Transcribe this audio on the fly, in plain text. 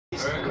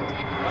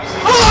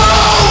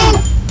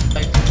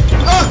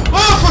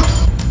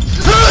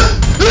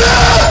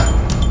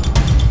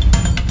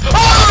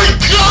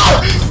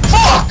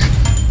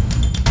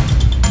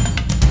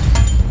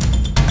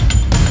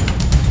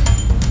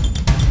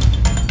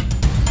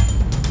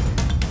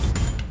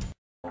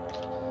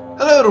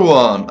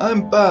everyone,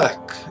 I'm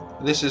back.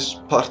 This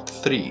is part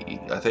 3,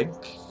 I think.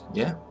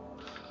 Yeah.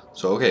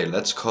 So okay,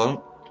 let's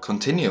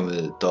continue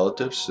with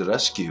Daughter's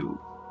Rescue.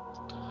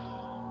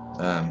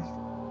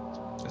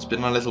 It's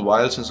been a little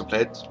while since I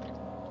played,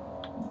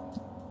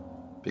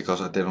 because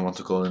I didn't want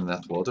to go in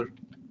that water.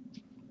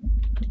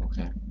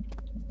 Okay.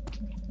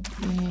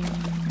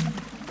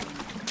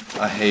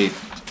 I hate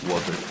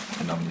water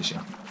in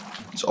Amnesia.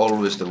 It's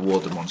always the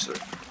water monster.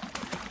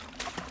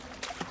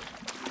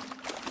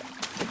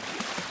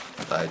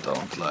 But I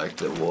don't like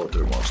the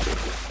water monster.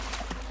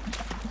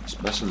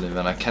 Especially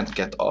when I can't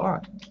get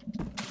got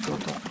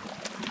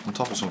on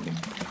top of something.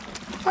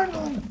 I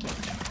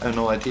have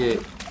no idea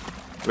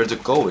where to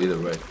go either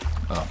way.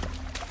 Oh,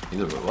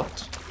 either way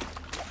what?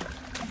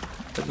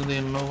 I don't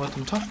even know what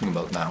I'm talking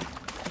about now.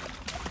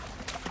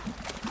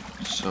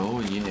 So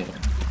yeah.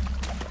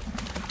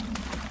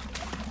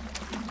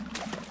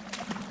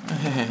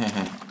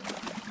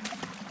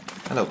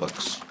 Hello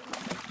bugs.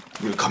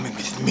 You're coming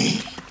with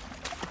me.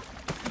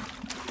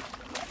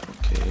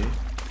 Okay.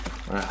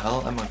 Where the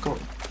hell am I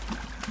going?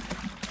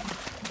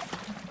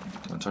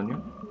 Can I turn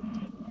you?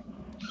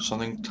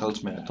 Something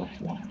tells me I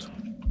don't want to.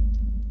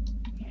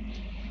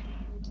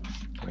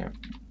 Okay.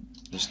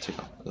 Just take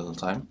a little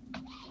time.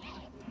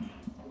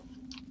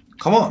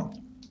 Come on!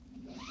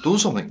 Do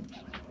something!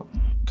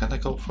 Can't I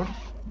go further?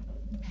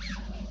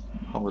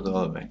 How about the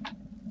other way?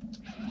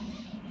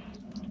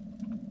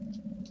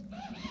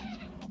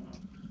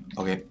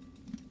 Okay.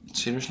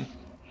 Seriously?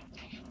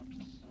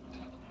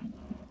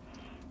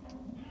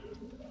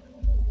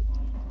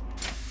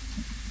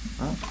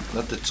 Oh,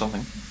 that did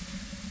something.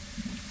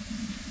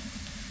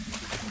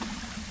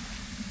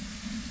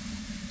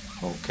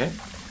 Okay.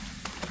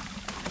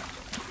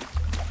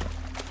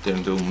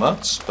 Didn't do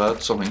much,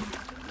 but something.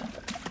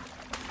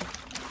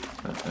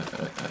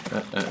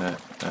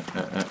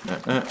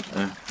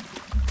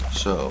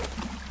 So.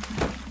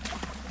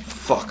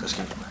 Fuck, I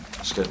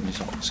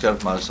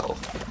scared myself.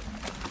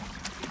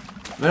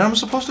 Where am I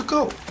supposed to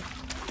go?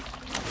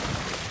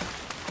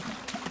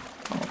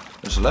 Oh,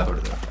 there's a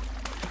lever there.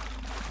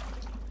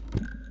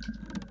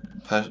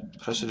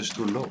 Pressure is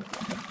too low.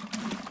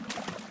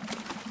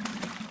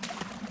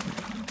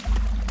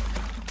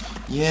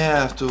 Yeah, I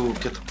have to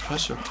get the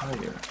pressure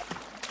higher.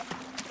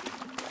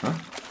 Huh?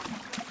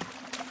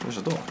 There's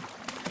a door.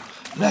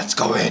 Let's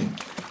go in!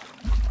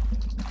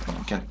 Oh,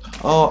 I can't.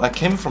 Oh, I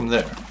came from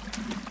there.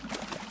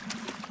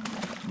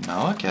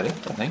 Now I get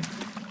it, I think.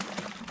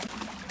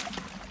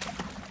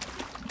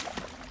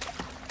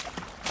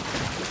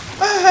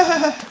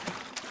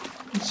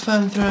 It's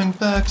fun throwing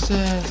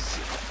boxes.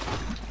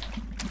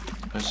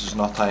 This is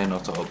not high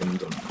enough to open the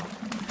door.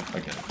 I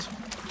get it.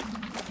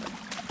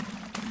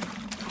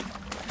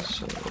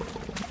 So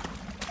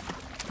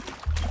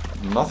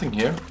nothing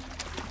here.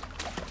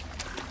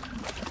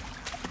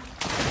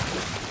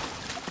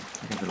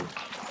 I can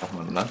have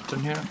my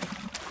lantern here.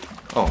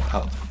 Oh,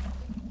 health.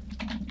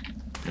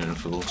 Near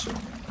full, so.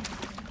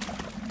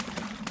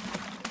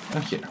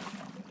 And here.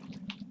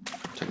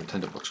 Take a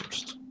tinderbox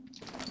first.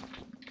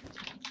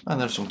 And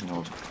there's something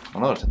else.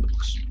 Another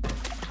tinderbox.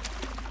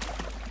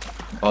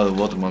 Oh, the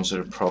water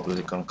monster is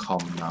probably gonna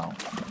come now.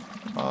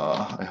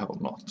 I hope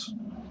not.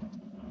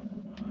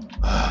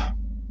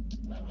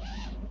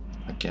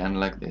 Again,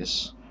 like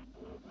this.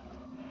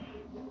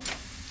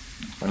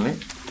 Finally.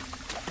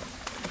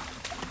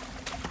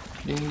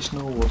 Please,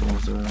 no water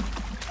monster.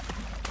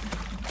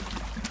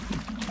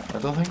 I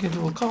don't think it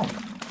will come.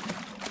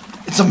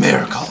 It's a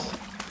miracle!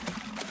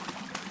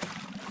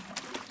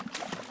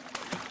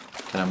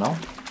 Can I now?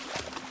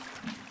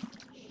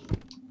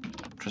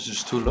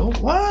 Pressure's too low?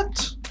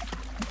 What?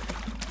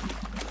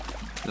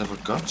 Did I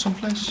forgot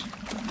someplace?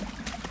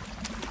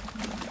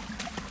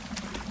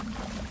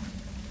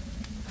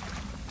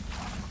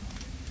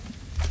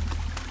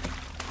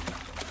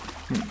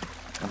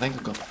 I think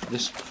I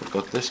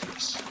forgot this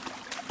place.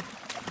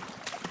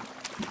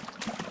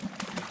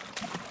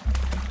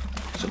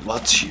 So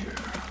what's here?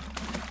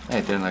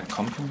 Hey, didn't I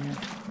come from here?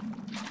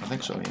 I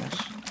think so, yes.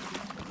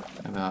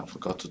 Maybe I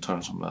forgot to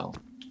turn some bell.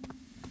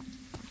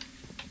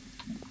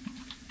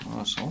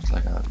 Oh, sounds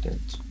like I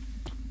did.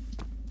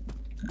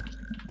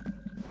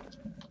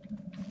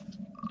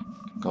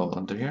 Go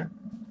under here?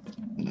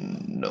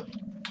 No.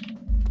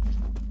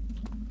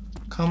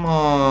 Come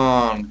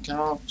on!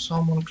 Can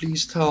someone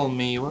please tell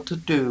me what to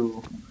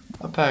do?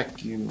 I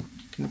beg you.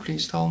 Can you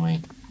please tell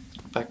me?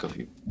 Back of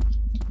you.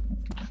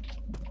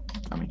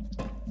 I mean,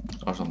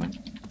 or something.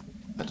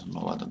 I don't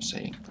know what I'm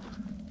saying.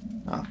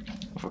 Ah,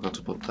 I forgot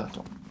to put that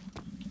on.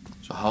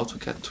 So how to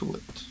get to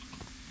it?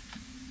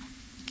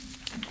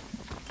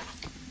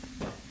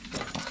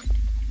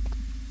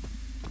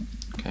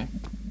 Okay.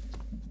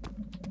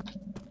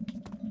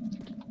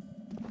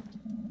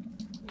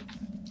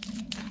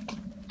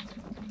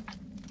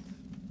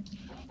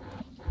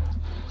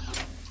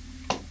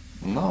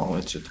 No,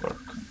 it should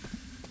work.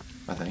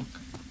 I think.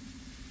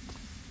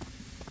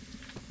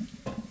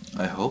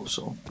 I hope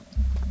so.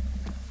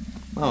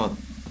 No,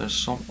 there's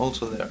some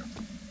also there.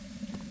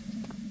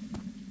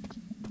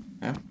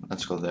 Yeah,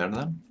 let's go there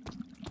then.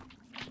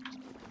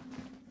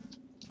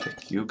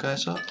 you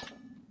guys up.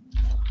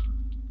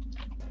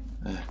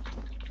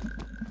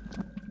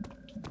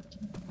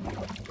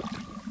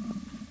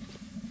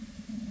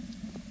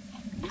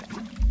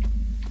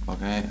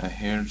 Okay, I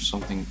hear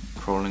something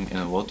crawling in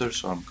the water,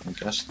 so I'm gonna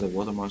guess the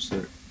water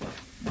monster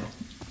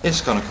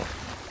is gonna come.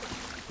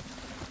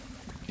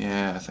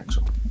 Yeah, I think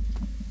so.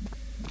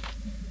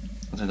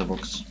 What's in the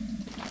box?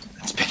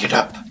 Let's pick it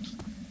up!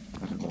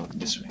 I can go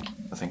this way.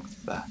 I think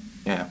that.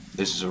 Yeah,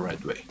 this is the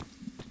right way.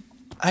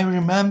 I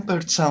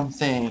remembered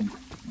something!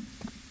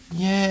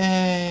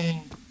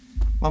 Yay!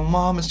 My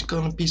mom is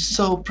gonna be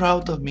so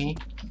proud of me.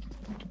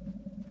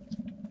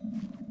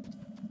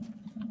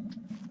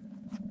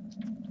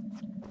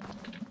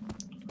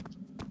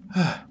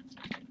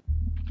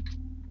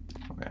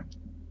 Okay.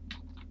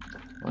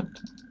 What?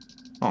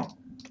 Oh, I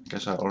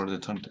guess I already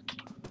turned it.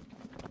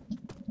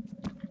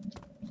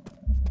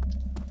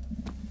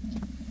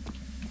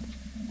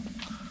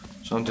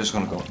 So I'm just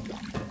gonna go.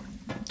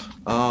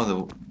 Oh,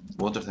 the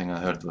water thing I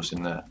heard was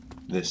in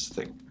this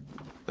thing.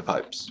 The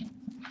pipes.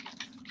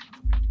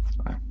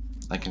 Okay,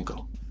 I can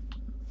go.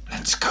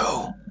 Let's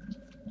go!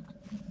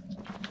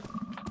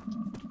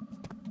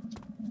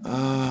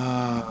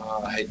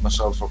 I hate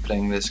myself for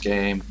playing this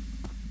game.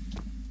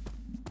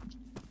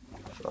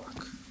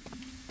 Fuck.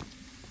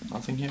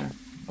 Nothing here?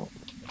 No.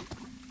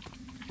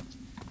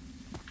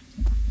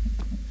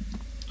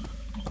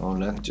 So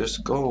let's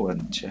just go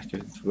and check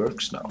if it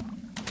works now.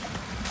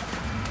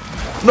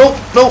 No,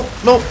 no,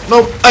 no,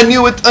 no! I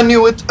knew it, I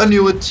knew it, I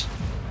knew it!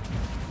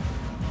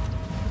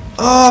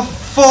 Oh,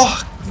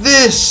 fuck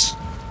this!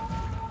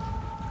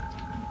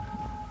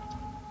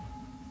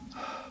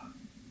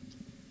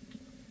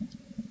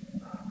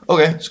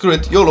 Okay, screw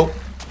it, YOLO!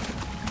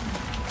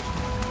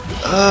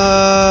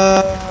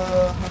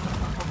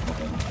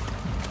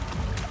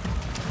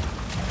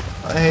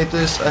 I hate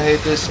this, I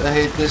hate this, I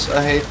hate this,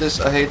 I hate this,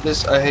 I hate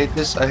this, I hate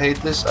this, I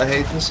hate this, I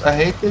hate this, I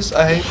hate this,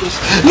 I hate this.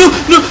 No,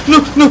 no, no,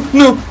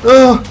 no,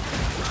 no!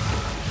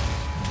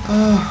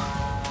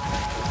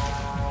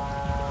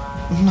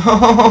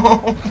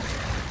 No!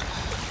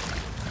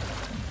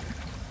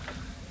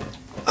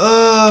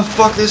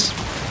 Fuck this!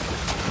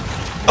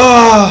 I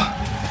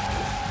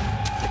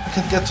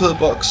can't get to the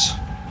box.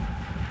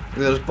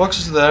 There's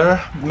boxes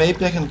there.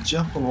 Maybe I can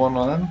jump on one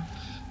of them.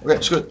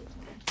 Okay, screw it.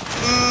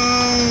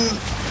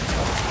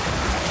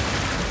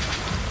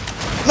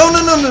 No,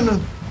 no, no, no,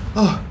 no.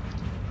 Oh.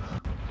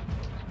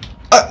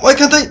 Why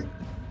can't I?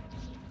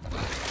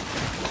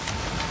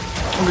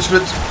 Okay, screw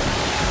it.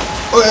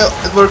 Oh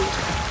yeah, it worked.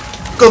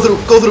 Go through,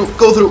 go through,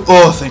 go through.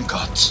 Oh, thank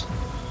God.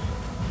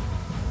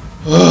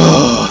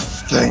 Oh,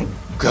 thank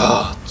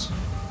God.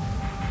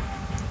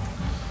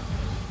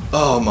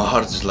 Oh, my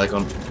heart is like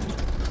on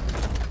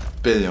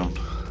billion.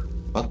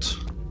 What?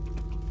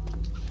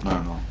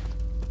 No, no.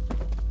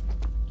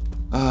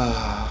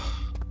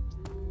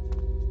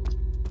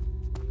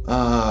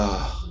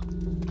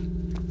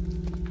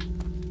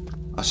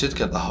 I should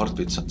get a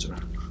heartbeat sensor.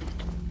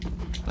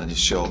 Let you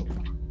show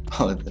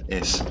how it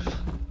is.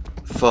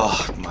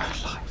 Fuck my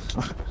life.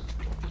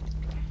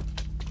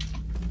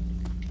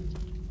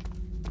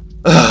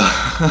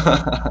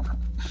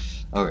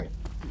 Okay.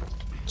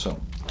 So.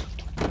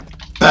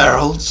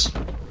 Barrels?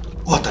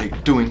 What are you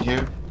doing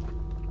here?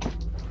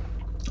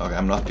 Okay,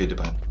 I'm not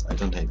PewDiePie. I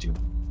don't hate you.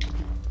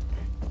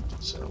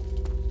 So.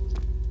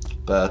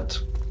 But.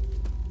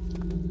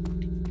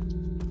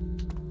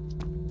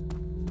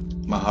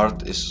 My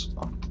heart is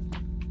on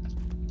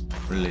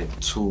really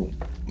too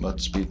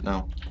much speed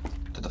now.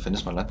 Did I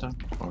finish my lantern?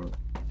 Or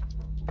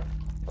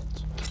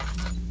what?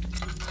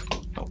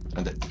 No,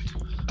 I did.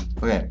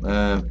 Okay,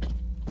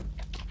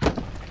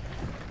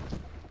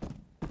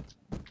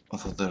 I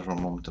thought there for a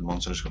moment the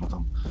monster is gonna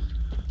come.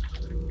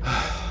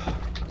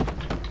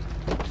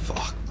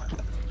 Fuck my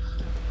life.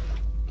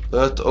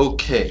 But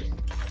okay.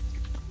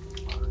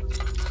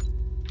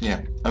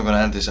 Yeah, I'm gonna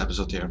end this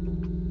episode here.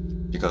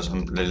 Because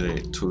I'm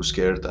literally too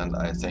scared and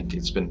I think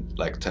it's been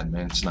like 10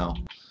 minutes now.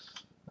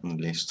 At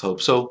least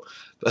hope so.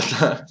 But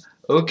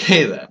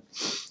okay then.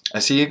 I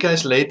see you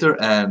guys later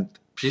and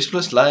please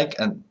press like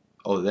and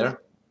oh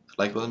there,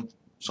 like button.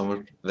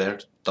 Somewhere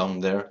there, down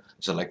there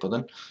is a like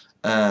button.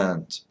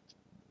 And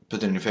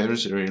put in your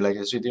favorites if you really like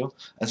this video.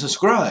 And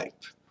subscribe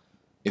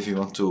if you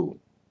want to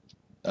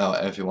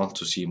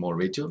see more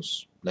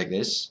videos like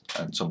this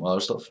and some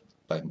other stuff.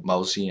 By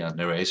Mousy and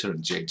Eraser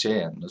and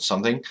JJ and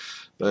something.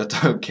 But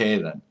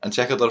okay then. And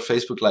check out our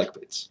Facebook like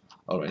page.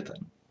 Alright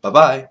then. Bye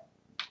bye.